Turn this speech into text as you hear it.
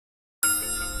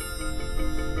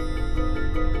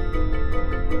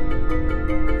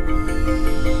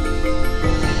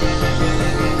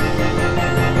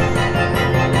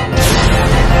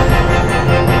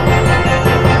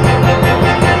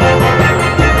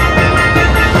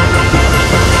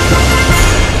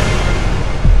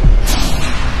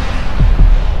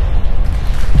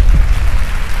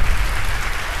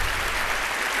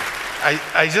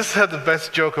I just heard the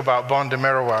best joke about Bon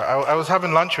Demerowa. I was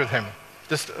having lunch with him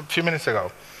just a few minutes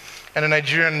ago, and a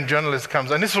Nigerian journalist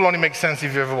comes, and this will only make sense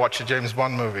if you ever watch a James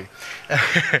Bond movie.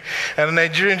 And a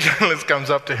Nigerian journalist comes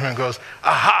up to him and goes,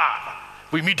 "Aha,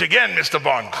 we meet again, Mr.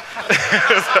 Bond."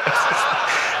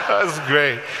 That's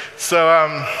great. So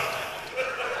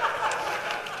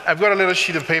I've got a little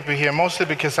sheet of paper here, mostly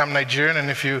because I'm Nigerian, and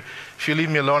if you leave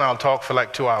me alone, I'll talk for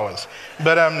like 2 hours.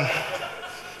 But I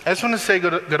just want to say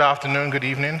good afternoon, good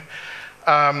evening.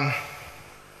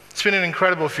 It's been an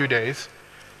incredible few days.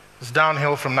 It's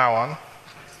downhill from now on.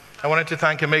 I wanted to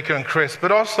thank Emeka and Chris,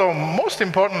 but also, most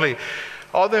importantly,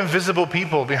 all the invisible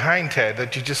people behind TED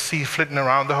that you just see flitting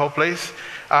around the whole place,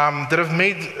 that have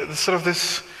made sort of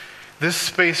this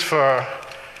space for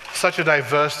such a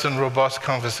diverse and robust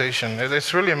conversation.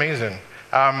 It's really amazing.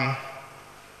 And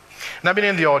I've been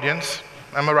in the audience.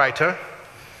 I'm a writer,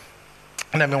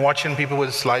 and I've been watching people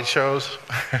with slideshows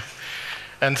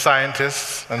and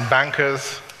scientists and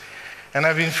bankers, and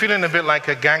I've been feeling a bit like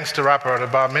a gangster rapper at a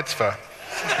bar mitzvah.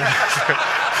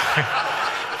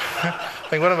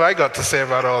 Like, what have I got to say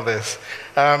about all this?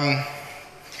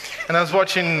 And I was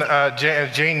watching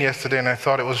Jane yesterday, and I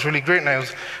thought it was really great. And I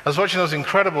was watching those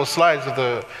incredible slides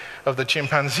of the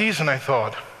chimpanzees, and I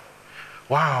thought,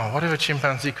 wow, what if a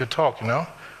chimpanzee could talk, you know?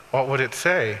 What would it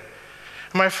say?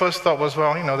 And my first thought was,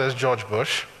 well, you know, there's George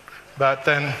Bush. But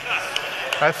then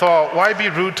I thought, why be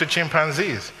rude to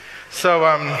chimpanzees? So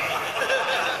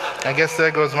I guess there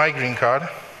goes my green card.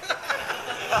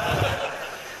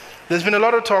 There's been a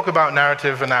lot of talk about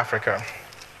narrative in Africa.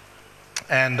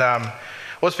 And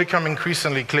what's become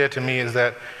increasingly clear to me is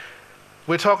that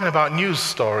we're talking about news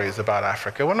stories about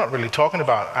Africa. We're not really talking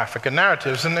about African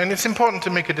narratives. And it's important to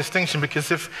make a distinction,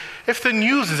 because if the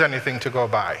news is anything to go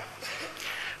by,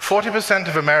 40%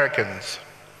 of Americans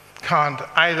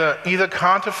either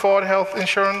can't afford health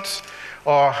insurance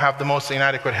or have the most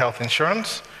inadequate health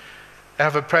insurance. I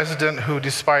have a president who,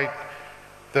 despite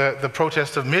the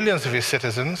protest of millions of his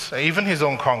citizens, even his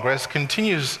own Congress,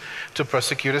 continues to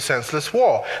persecute a senseless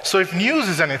war. So if news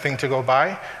is anything to go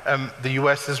by, the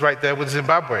US is right there with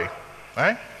Zimbabwe,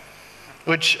 right?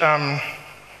 Which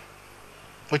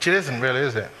it isn't really,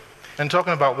 is it? And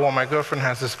talking about war, my girlfriend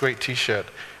has this great t-shirt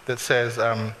that says,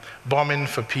 bombing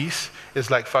for peace is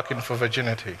like fucking for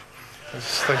virginity.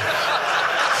 It's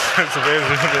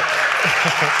amazing, isn't it?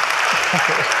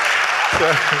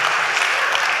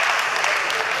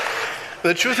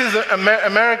 The truth is that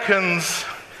Americans,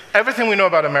 everything we know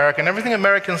about America, and everything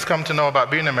Americans come to know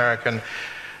about being American,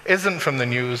 isn't from the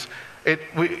news. I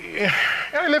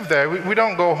live there. We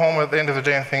don't go home at the end of the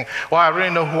day and think, well, I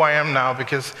really know who I am now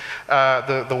because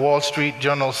the Wall Street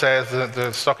Journal says that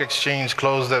the stock exchange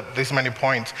closed at this many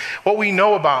points. What we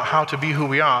know about how to be who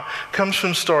we are comes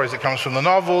from stories. It comes from the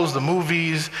novels, the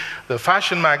movies, the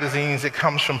fashion magazines. It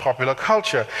comes from popular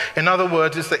culture. In other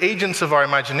words, it's the agents of our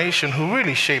imagination who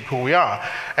really shape who we are.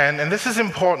 And this is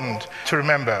important to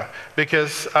remember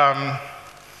because,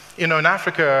 you know, in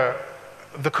Africa,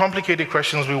 the complicated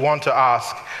questions we want to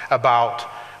ask about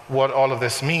what all of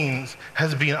this means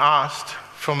has been asked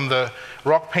from the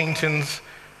rock paintings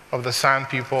of the Sand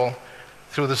people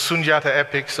through the Sunjata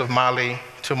epics of Mali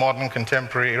to modern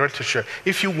contemporary literature.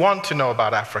 If you want to know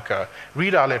about Africa,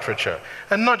 read our literature,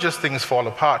 and not just things fall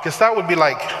apart, because that would be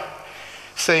like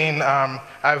saying,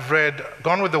 I've read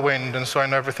Gone with the Wind, and so I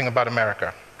know everything about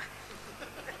America.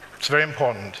 It's very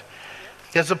important.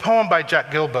 There's a poem by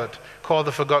Jack Gilbert called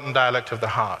The Forgotten Dialect of the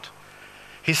Heart.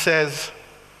 He says,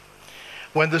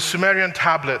 when the Sumerian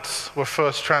tablets were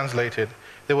first translated,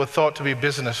 they were thought to be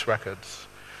business records.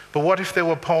 But what if they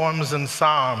were poems and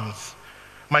psalms?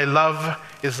 My love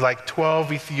is like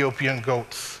 12 Ethiopian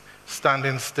goats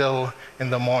standing still in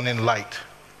the morning light.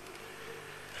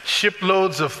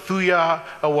 Shiploads of thuya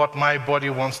are what my body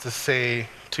wants to say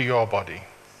to your body.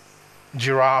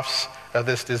 Giraffes are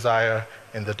this desire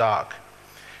in the dark.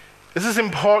 This is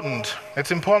important.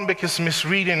 It's important because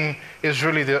misreading is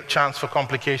really the chance for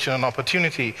complication and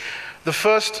opportunity. The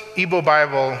first Igbo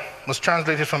Bible was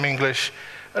translated from English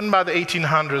in about the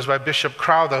 1800s by Bishop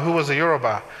Crowther, who was a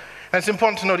Yoruba. And it's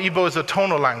important to note Igbo is a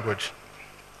tonal language.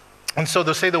 And so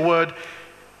they say the word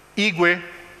Igwe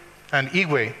and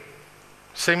Igwe,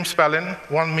 same spelling.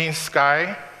 One means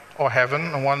sky or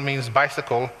heaven, and one means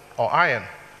bicycle or iron.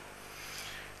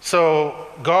 So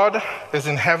God is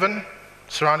in heaven,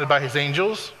 surrounded by his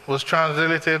angels, was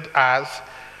translated as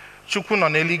Chukwu no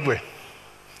n'eluigwe,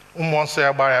 ụmụ nsọ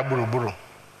ya gbara ya gburugburu.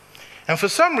 And for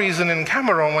some reason in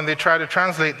Cameroon, when they tried to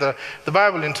translate the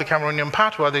Bible into Cameroonian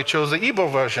patois, they chose the Igbo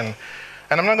version.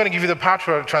 And I'm not going to give you the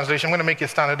patois translation, I'm going to make it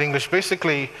standard English.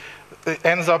 Basically, it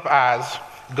ends up as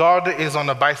God is on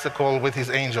a bicycle with his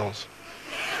angels.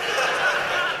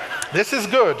 This is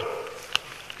good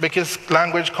because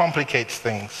language complicates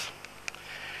things.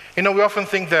 You know, we often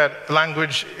think that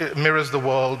language mirrors the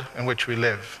world in which we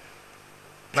live.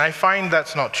 And I find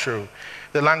that's not true.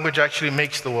 The language actually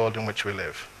makes the world in which we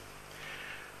live.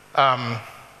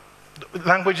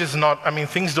 Language is not,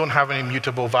 things don't have an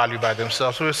immutable value by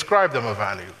themselves, so we ascribe them a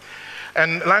value.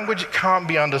 And language can't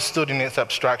be understood in its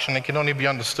abstraction. It can only be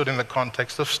understood in the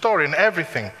context of story. And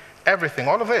everything,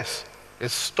 all of this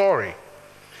is story.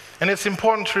 And it's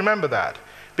important to remember that,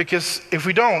 because if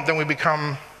we don't, then we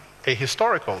become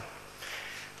ahistorical.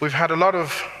 We've had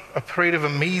a parade of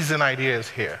amazing ideas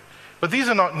here. But these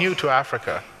are not new to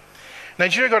Africa.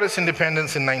 Nigeria got its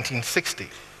independence in 1960.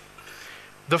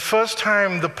 The first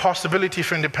time the possibility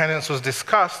for independence was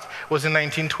discussed was in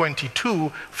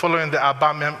 1922, following the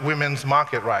Abani women's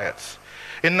market riots.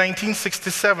 In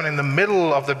 1967, in the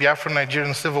middle of the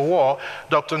Biafran-Nigerian Civil War,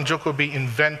 Dr. Njokobi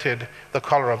invented the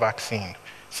cholera vaccine.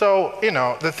 So,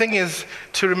 the thing is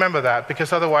to remember that,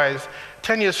 because otherwise,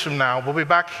 10 years from now, we'll be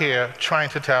back here trying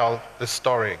to tell this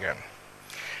story again.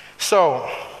 So,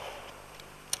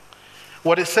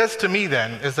 what it says to me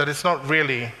then is that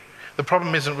the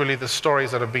problem isn't really the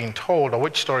stories that are being told or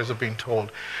which stories are being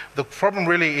told. The problem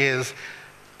really is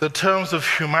the terms of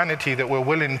humanity that we're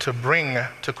willing to bring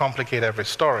to complicate every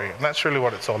story. And that's really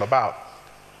what it's all about.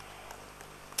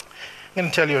 I'm going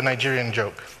to tell you a Nigerian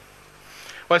joke.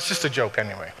 Well, it's just a joke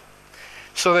anyway.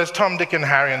 So there's Tom, Dick, and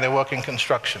Harry, and they work in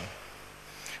construction.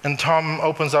 And Tom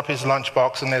opens up his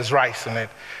lunchbox, and there's rice in it.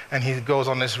 And he goes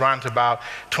on this rant about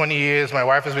 20 years, my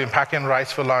wife has been packing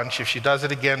rice for lunch. If she does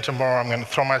it again tomorrow, I'm going to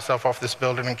throw myself off this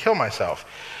building and kill myself.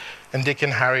 And Dick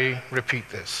and Harry repeat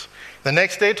this. The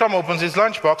next day, Tom opens his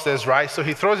lunchbox, there's rice, so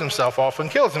he throws himself off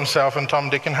and kills himself, and Tom,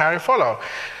 Dick, and Harry follow.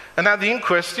 And at the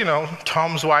inquest,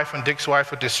 Tom's wife and Dick's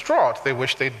wife are distraught. They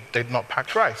wish they'd not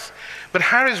packed rice. But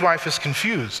Harry's wife is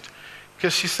confused,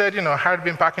 because she said, Harry had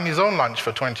been packing his own lunch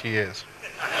for 20 years.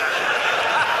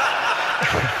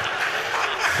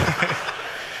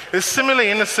 This similarly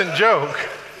innocent joke,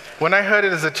 when I heard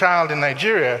it as a child in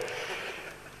Nigeria,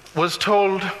 was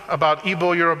told about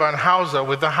Igbo, Yoruba, and Hausa,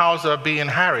 with the Hausa being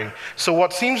Harry. So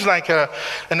what seems like an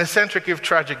eccentric if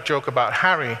tragic joke about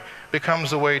Harry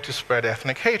becomes a way to spread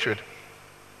ethnic hatred.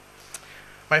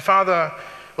 My father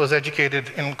was educated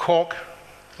in Cork,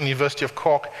 in the University of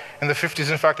Cork, in the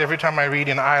 50s. In fact, every time I read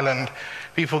in Ireland,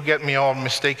 people get me all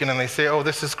mistaken and they say, oh,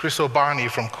 this is Chris Abani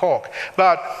from Cork.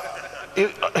 But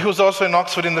he was also in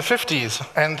Oxford in the 50s.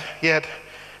 And yet,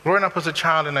 growing up as a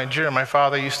child in Nigeria, my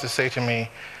father used to say to me,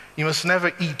 you must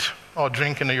never eat or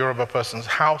drink in a Yoruba person's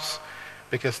house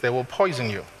because they will poison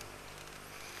you.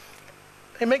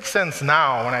 It makes sense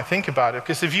now when I think about it,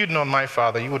 because if you'd known my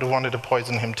father, you would have wanted to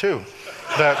poison him too.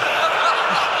 But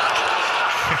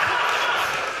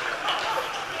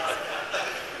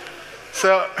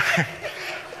so,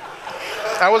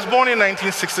 I was born in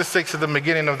 1966 at the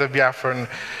beginning of the Biafran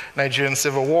Nigerian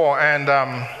Civil War, and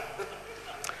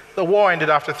the war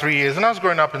ended after 3 years, and I was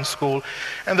growing up in school,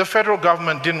 and the federal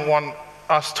government didn't want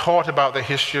us taught about the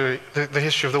history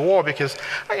of the war because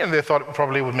they thought it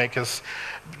probably would make us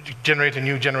generate a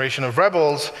new generation of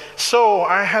rebels. So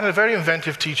I had a very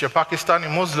inventive teacher,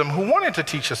 Pakistani Muslim, who wanted to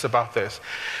teach us about this.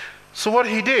 So what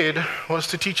he did was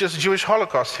to teach us Jewish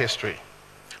Holocaust history.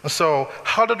 And so,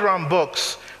 huddled around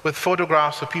books with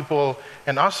photographs of people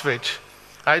in Auschwitz,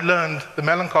 I learned the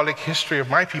melancholic history of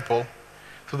my people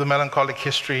through the melancholic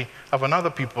history of another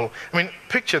people.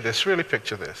 Picture this, really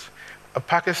picture this. A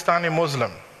Pakistani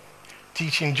Muslim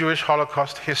teaching Jewish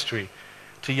Holocaust history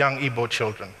to young Igbo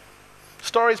children.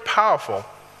 Story is powerful,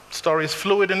 story is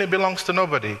fluid, and it belongs to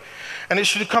nobody. And it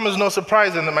should come as no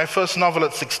surprise then that my first novel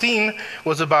at 16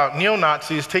 was about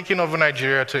neo-Nazis taking over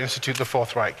Nigeria to institute the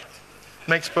Fourth Reich.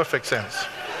 Makes perfect sense.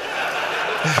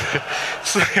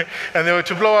 And they were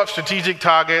to blow up strategic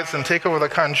targets and take over the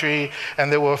country,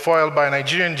 and they were foiled by a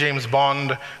Nigerian James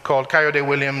Bond called Kayode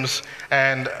Williams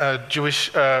and a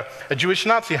Jewish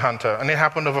Nazi hunter. And it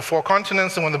happened over 4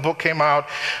 continents, and when the book came out,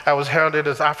 I was heralded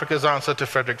as Africa's answer to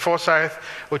Frederick Forsyth,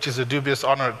 which is a dubious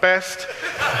honor at best.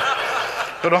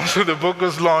 But also the book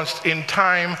was launched in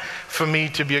time for me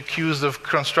to be accused of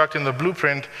constructing the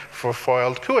blueprint for a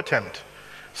foiled coup attempt.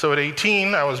 So at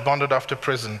 18, I was bonded off to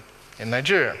prison in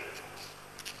Nigeria.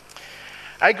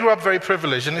 I grew up very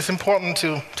privileged, and it's important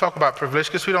to talk about privilege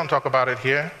because we don't talk about it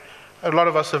here. A lot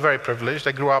of us are very privileged.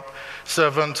 I grew up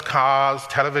servants, cars,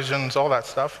 televisions, all that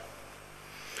stuff.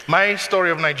 My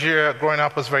story of Nigeria growing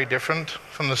up was very different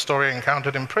from the story I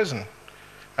encountered in prison,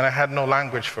 and I had no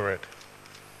language for it.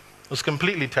 I was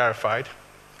completely terrified,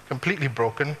 completely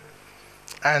broken,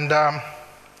 and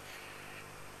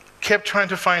kept trying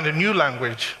to find a new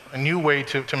language, a new way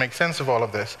to make sense of all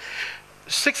of this.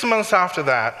 6 months after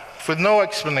that, with no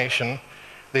explanation,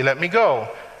 they let me go.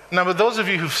 Now, but those of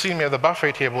you who've seen me at the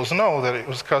buffet tables know that it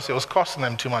was because it was costing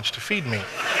them too much to feed me.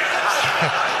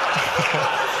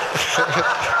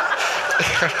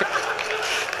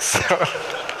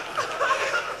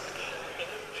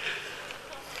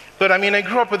 But I mean, I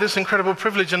grew up with this incredible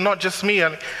privilege, and not just me.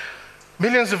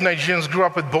 Millions of Nigerians grew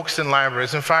up with books in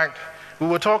libraries. In fact, we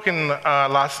were talking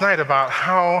last night about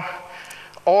how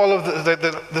all of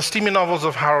the steamy novels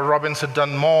of Harold Robbins had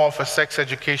done more for sex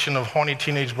education of horny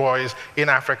teenage boys in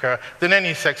Africa than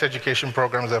any sex education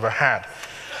programs ever had.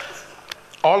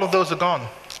 All of those are gone.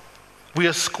 We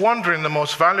are squandering the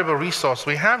most valuable resource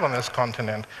we have on this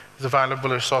continent, the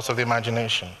valuable resource of the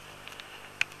imagination.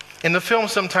 In the film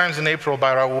Sometimes in April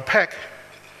by Raoul Peck,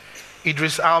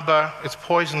 Idris Elba is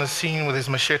poised in a scene with his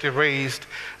machete raised,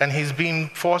 and he's being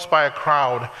forced by a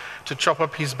crowd to chop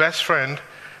up his best friend,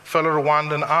 fellow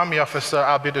Rwandan army officer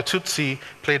Albedo Tutsi,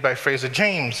 played by Fraser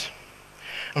James.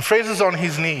 And Fraser's on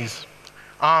his knees,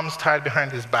 arms tied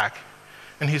behind his back,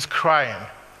 and he's crying.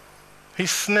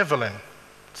 He's sniveling.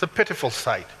 It's a pitiful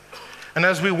sight. And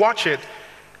as we watch it,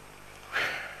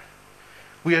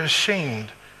 we are ashamed,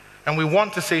 and we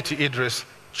want to say to Idris,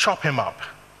 chop him up,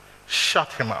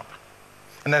 shut him up.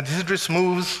 And as Idris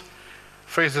moves,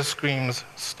 Fraser screams,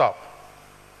 stop.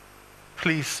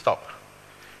 Please stop.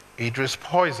 Idris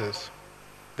pauses.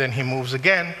 Then he moves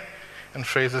again, and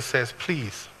Fraser says,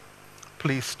 please,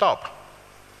 please stop.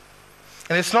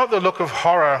 And it's not the look of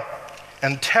horror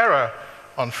and terror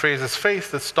on Fraser's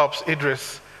face that stops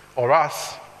Idris or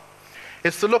us.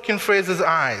 It's the look in Fraser's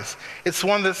eyes. It's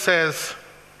one that says,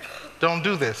 don't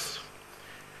do this.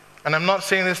 And I'm not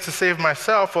saying this to save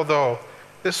myself, although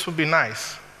this would be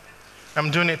nice.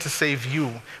 I'm doing it to save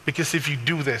you, because if you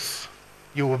do this,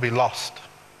 you will be lost.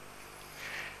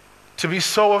 To be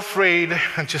so afraid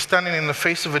and you're standing in the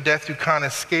face of a death you can't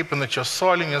escape, and that you're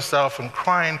soiling yourself and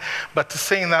crying, but to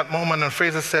say in that moment, and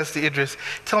Fraser says to Idris,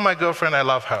 tell my girlfriend I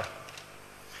love her.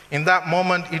 In that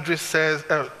moment,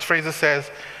 Fraser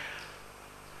says,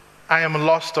 I am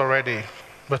lost already,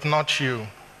 but not you,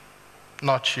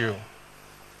 not you.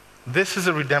 This is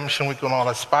a redemption we can all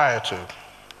aspire to.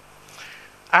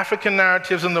 African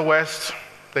narratives in the West,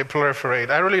 they proliferate.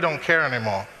 I really don't care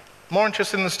anymore. More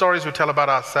interested in the stories we tell about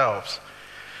ourselves.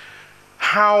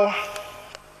 How,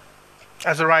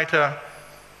 as a writer,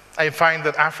 I find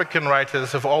that African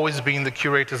writers have always been the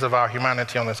curators of our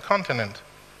humanity on this continent.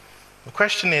 The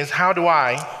question is, how do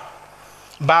I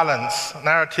balance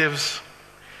narratives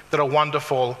that are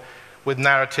wonderful with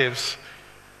narratives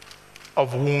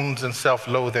of wounds and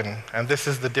self-loathing? And this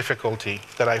is the difficulty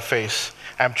that I face.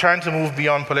 I'm trying to move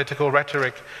beyond political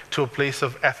rhetoric to a place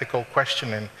of ethical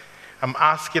questioning. I'm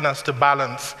asking us to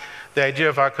balance the idea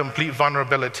of our complete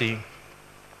vulnerability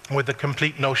with the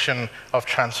complete notion of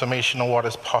transformation and what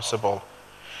is possible.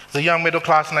 As a young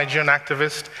middle-class Nigerian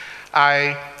activist,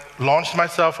 I launched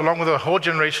myself, along with a whole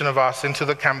generation of us, into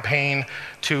the campaign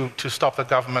to stop the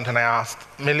government, and I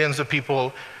asked millions of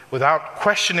people, without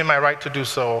questioning my right to do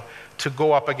so, to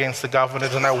go up against the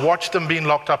government, and I watched them being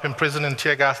locked up in prison and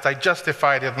tear gassed. I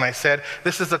justified it, and I said,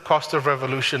 this is the cost of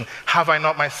revolution. Have I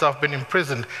not myself been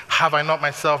imprisoned? Have I not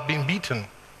myself been beaten?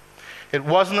 It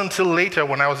wasn't until later,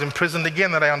 when I was imprisoned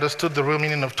again, that I understood the real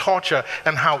meaning of torture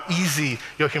and how easy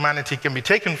your humanity can be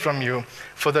taken from you.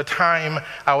 For the time,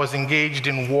 I was engaged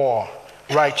in war,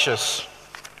 righteous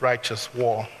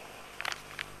war.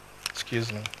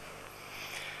 Excuse me.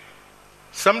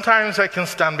 Sometimes I can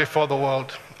stand before the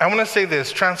world. I want to say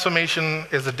this, transformation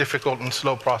is a difficult and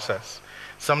slow process.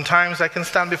 Sometimes I can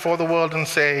stand before the world and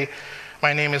say,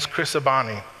 my name is Chris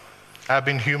Abani. I've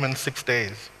been human 6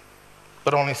 days,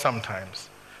 but only sometimes.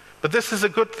 But this is a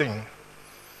good thing.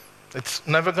 It's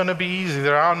never going to be easy.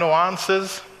 There are no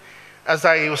answers. As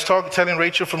I was telling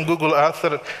Rachel from Google Earth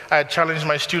that I had challenged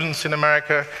my students in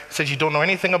America, said, you don't know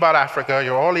anything about Africa,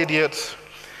 you're all idiots.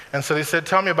 And so they said,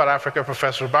 tell me about Africa,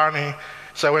 Professor Abani.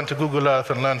 So I went to Google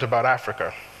Earth and learned about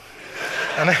Africa.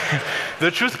 And the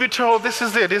truth be told, this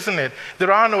is it, isn't it?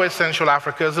 There are no essential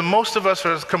Africas, and most of us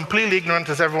are as completely ignorant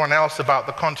as everyone else about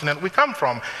the continent we come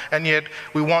from, and yet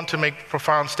we want to make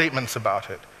profound statements about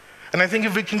it. And I think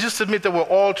if we can just admit that we're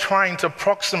all trying to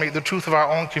approximate the truth of our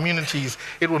own communities,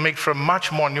 it will make for a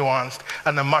much more nuanced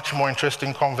and a much more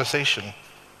interesting conversation.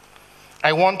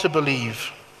 I want to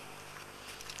believe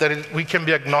that we can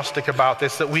be agnostic about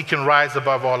this, that we can rise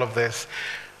above all of this.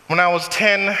 When I was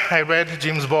 10, I read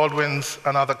James Baldwin's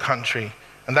Another Country,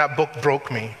 and that book broke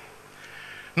me.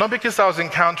 Not because I was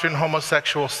encountering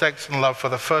homosexual sex and love for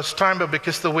the first time, but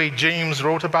because the way James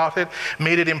wrote about it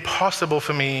made it impossible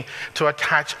for me to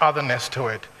attach otherness to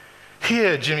it.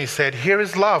 Here, Jimmy said, here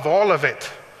is love, all of it.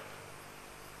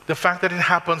 The fact that it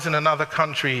happens in another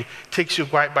country takes you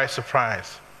quite by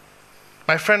surprise.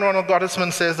 My friend Ronald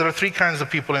Gottesman says there are 3 kinds of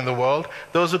people in the world: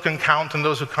 those who can count and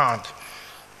those who can't.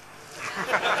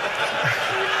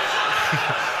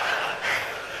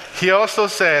 He also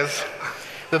says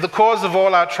that the cause of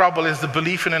all our trouble is the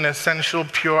belief in an essential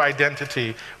pure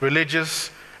identity: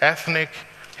 religious, ethnic,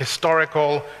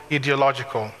 historical,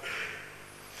 ideological.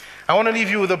 I want to leave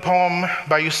you with a poem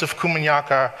by Yusuf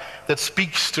Kumunyaka that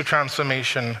speaks to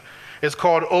transformation. It's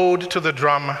called Ode to the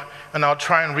Drum, and I'll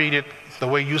try and read it the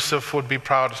way Yusuf would be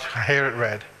proud to hear it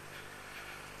read.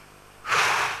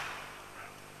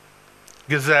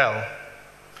 Gazelle,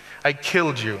 I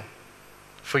killed you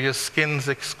for your skin's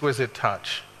exquisite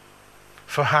touch,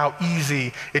 for how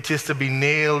easy it is to be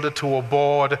nailed to a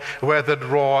board weathered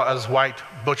raw as white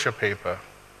butcher paper.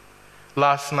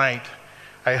 Last night,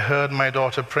 I heard my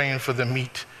daughter praying for the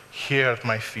meat here at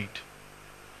my feet.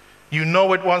 You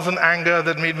know it wasn't anger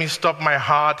that made me stop my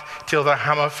heart till the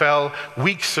hammer fell.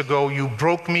 Weeks ago, you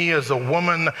broke me as a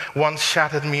woman once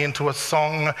shattered me into a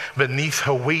song beneath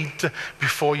her weight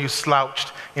before you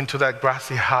slouched into that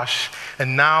grassy hush.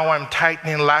 And now I'm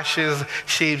tightening lashes,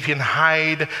 shaving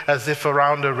hide as if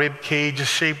around a rib cage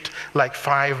shaped like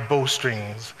 5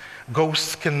 bowstrings.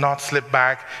 Ghosts cannot slip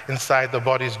back inside the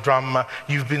body's drum.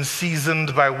 You've been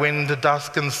seasoned by wind,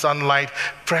 dusk, and sunlight.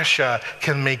 Pressure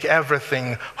can make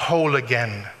everything whole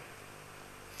again.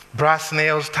 Brass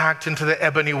nails tacked into the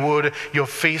ebony wood, your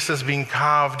face has been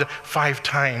carved 5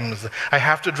 times. I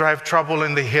have to drive trouble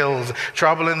in the hills,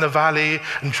 trouble in the valley,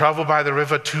 and trouble by the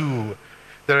river too.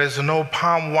 There is no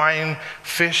palm wine,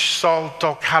 fish, salt,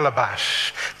 or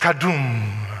calabash.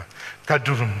 Kadum,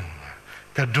 kadum,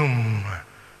 kadum.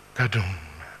 Kadum.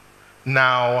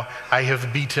 Now I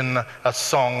have beaten a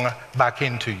song back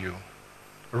into you.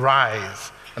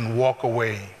 Rise and walk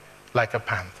away like a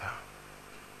panther.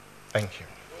 Thank you.